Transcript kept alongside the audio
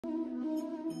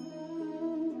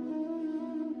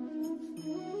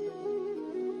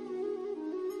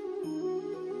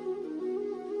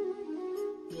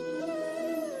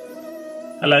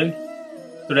Hello,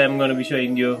 today I'm going to be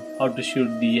showing you how to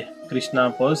shoot the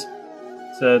Krishna pose.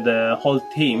 So the whole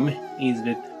theme is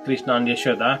with Krishna and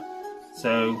Yashoda.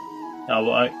 So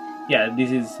this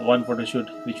is one photo shoot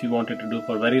which we wanted to do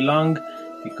for very long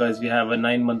because we have a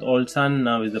 9-month-old son.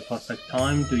 Now is the perfect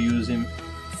time to use him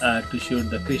to shoot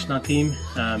the Krishna theme.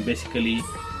 Basically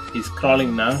he's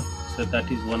crawling now, so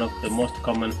that is one of the most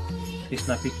common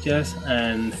Krishna pictures,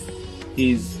 and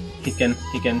he can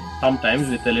sometimes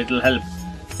with a little help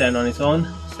stand on his own,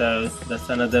 so that's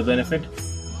another benefit.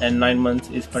 And 9 months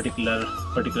is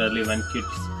particularly when kids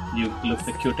look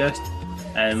the cutest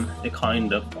and they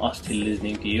kind of are still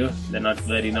listening to you. They're not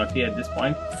very naughty at this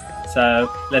point.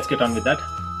 So let's get on with that.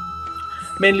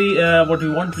 Mainly what we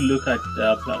want to look at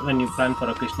when you plan for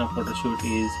a Krishna photo shoot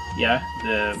is the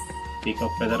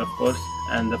peacock feather, of course,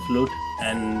 and the flute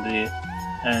and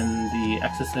the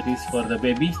accessories for the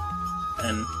baby.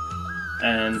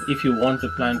 And if you want to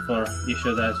plan for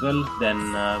Yashoda as well, then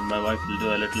my wife will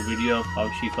do a little video of how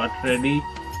she got ready.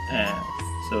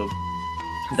 So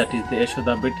that is the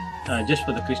Yashoda bit, just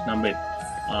for the Krishna bit,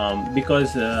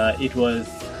 because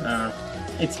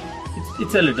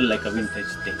it's a little like a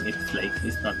vintage thing.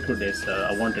 It's not today, so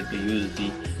I wanted to use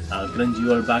the grungy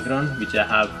old background which I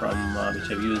have which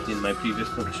I've used in my previous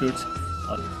photo shoots.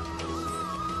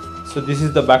 So this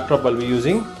is the backdrop I'll be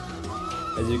using.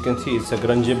 As you can see, it's a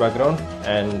grungy background,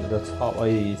 and that's how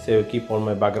I keep all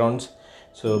my backgrounds.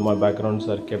 So my backgrounds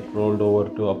are kept rolled over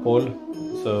to a pole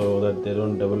so that they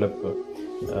don't develop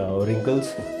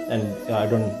wrinkles, and I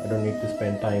don't need to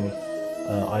spend time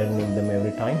ironing them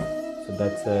every time. So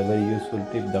that's a very useful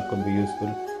tip that could be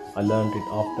useful. I learned it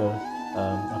after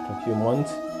a few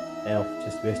months of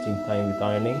just wasting time with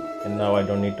ironing, and now I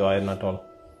don't need to iron at all.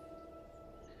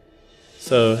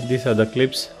 So these are the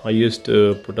clips I used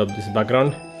to put up this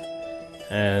background,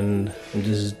 and I'm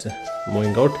just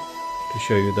moving out to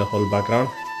show you the whole background.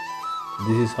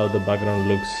 This is how the background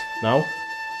looks now,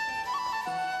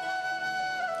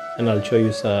 and I'll show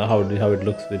you how it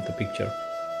looks with the picture.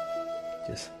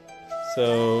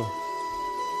 So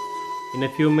in a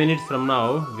few minutes from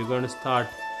now, we're going to start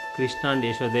Krishna and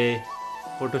Yashoda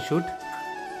photo shoot.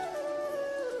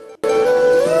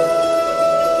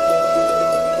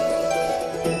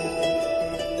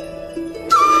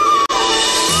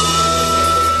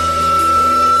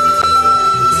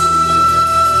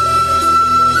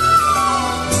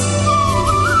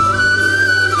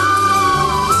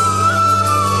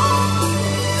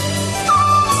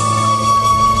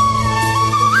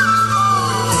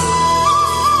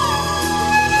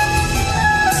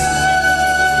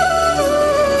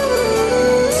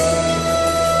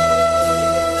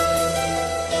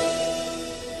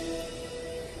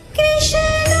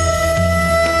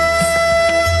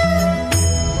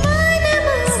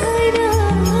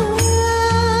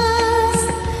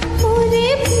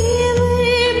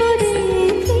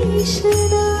 Krishna